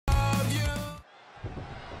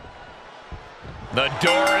The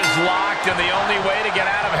door is locked, and the only way to get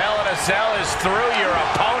out of Hell in a Cell is through your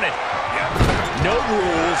opponent. No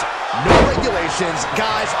rules, no regulations.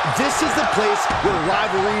 Guys, this is the place where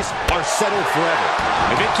rivalries are settled forever.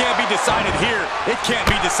 If it can't be decided here, it can't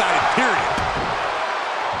be decided, period.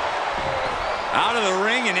 Out of the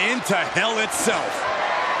ring and into Hell itself.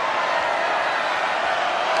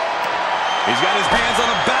 He's got his hands on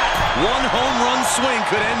the bat. One home run swing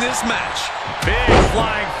could end this match. Big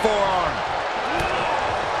flying forearm.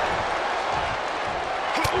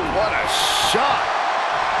 What a shot.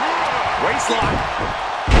 Waistlock.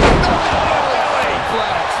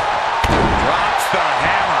 Flex. Drops the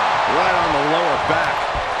hammer. Right on the lower back.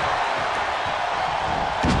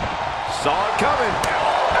 Saw it coming.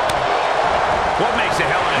 What makes a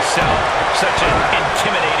Hell in a Cell such an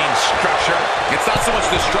intimidating structure? It's not so much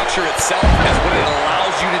the structure itself as what it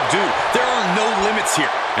allows you to do. There are no limits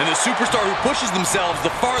here, and the superstar who pushes themselves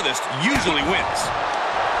the farthest usually wins.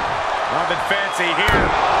 Nothing fancy here.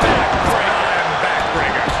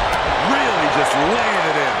 Backbreaker. Really just laying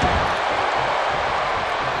it in.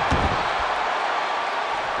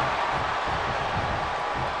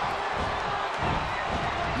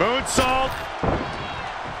 Moonsault.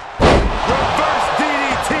 Reverse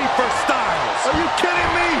DDT for Styles. Are you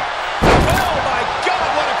kidding me? Oh my God,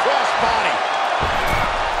 what a cross body.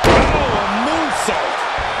 Oh, a moonsault.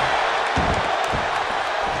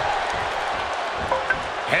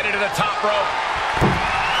 Headed to the top rope.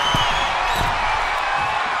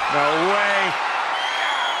 No way.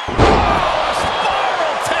 Oh,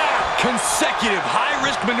 spiral tap. Consecutive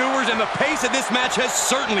high-risk maneuvers, and the pace of this match has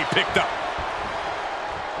certainly picked up.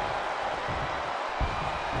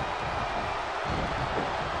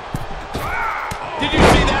 Did you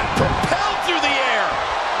see that? Propelled through the air.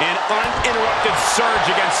 An uninterrupted surge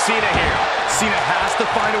against Cena here. Cena has to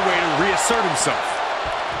find a way to reassert himself.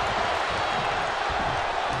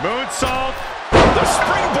 Moonsault. The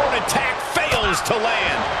springboard attack fails to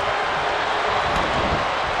land.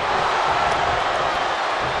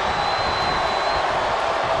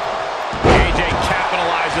 AJ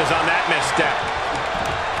capitalizes on that misstep.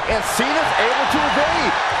 And Cena's able to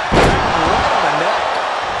evade. Right on the neck.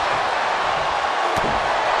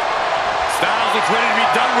 Styles is ready to be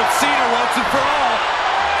done with Cena once and for all.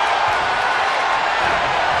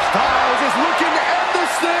 Styles is looking to end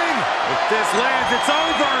this thing. If this lands, it's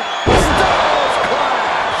over. Styles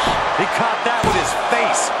clash. He caught that with his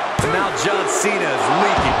face. And now John Cena is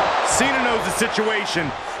leaking. Cena knows the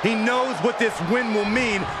situation. He knows what this win will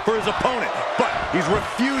mean for his opponent, but he's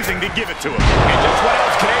refusing to give it to him. And just what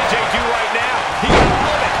else can AJ do right now? He got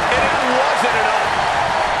all of it, and it wasn't enough.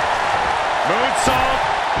 Moonsault.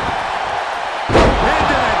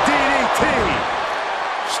 Into the DDT.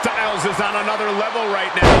 Styles is on another level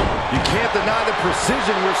right now. You can't deny the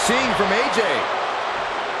precision we're seeing from AJ.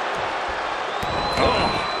 Oh,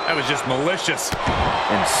 that was just malicious.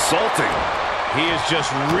 Insulting. He is just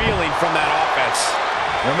reeling from that offense.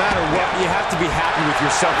 No matter what, you have to be happy with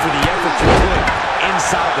yourself for the effort you put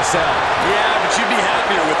inside the cell. Yeah, but you'd be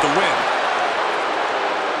happier with the win.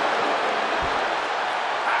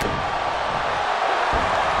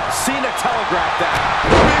 Cena telegraphed that.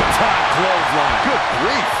 Big time clothesline. Good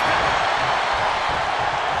grief.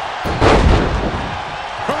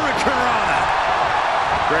 Hurricanrana.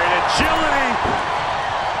 Great agility.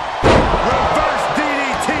 Reverse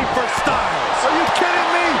DDT for Styles. Are you kidding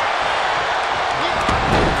me?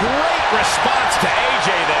 Great response to AJ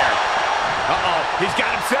there. Uh-oh, he's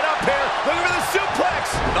got him set up here. Looking for the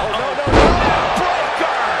suplex. No.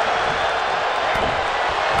 Breaker.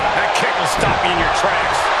 That kick will stop you in your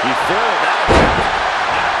tracks. You feel it now.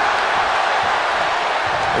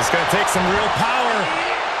 It's going to take some real power.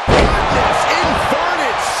 Goodness,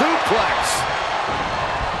 inverted suplex.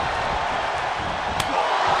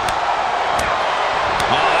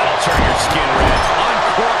 Oh, that'll turn your skin red.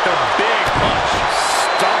 Uncorked a big punch.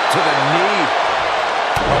 Stomp to the knee.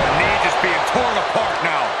 Oh, the knee just being torn apart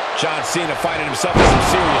now. John Cena finding himself in some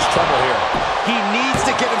serious trouble here. He needs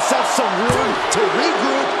to get himself some room to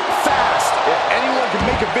regroup fast. If anyone can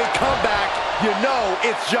make a big comeback, you know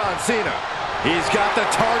it's John Cena. He's got the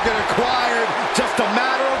target acquired. Just a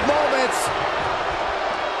matter of moments.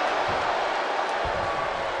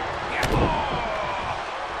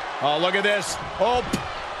 Oh, look at this. Oh,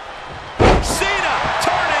 Cena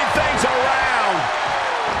turning things around.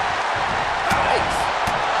 Nice.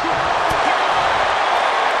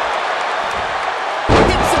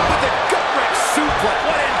 Hits him with a gut-wrench suplex.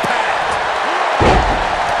 What impact.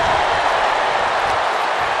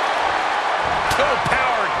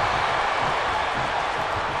 Powered.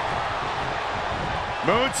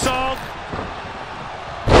 Moonsault.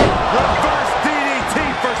 Reverse DDT.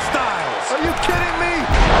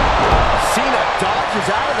 emerges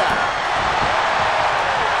out of that.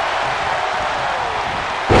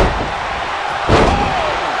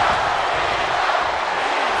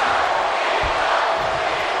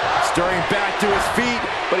 Stirring back to his feet,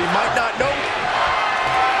 but he might not know.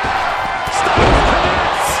 Stop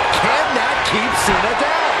connects. Can that keep Cena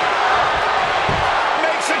down?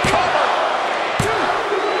 Makes a cover.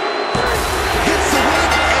 Gets the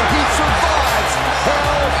win, and he survives.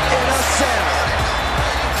 Hell in a Cell.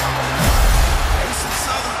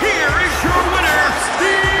 Here is your winner,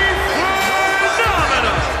 the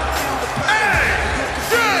phenomenal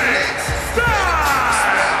AJ Styles!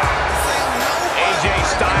 AJ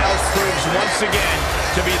Styles proves once again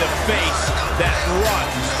to be the face that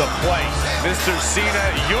runs the place. Mr. Cena,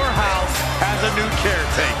 your house has a new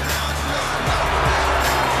caretaker.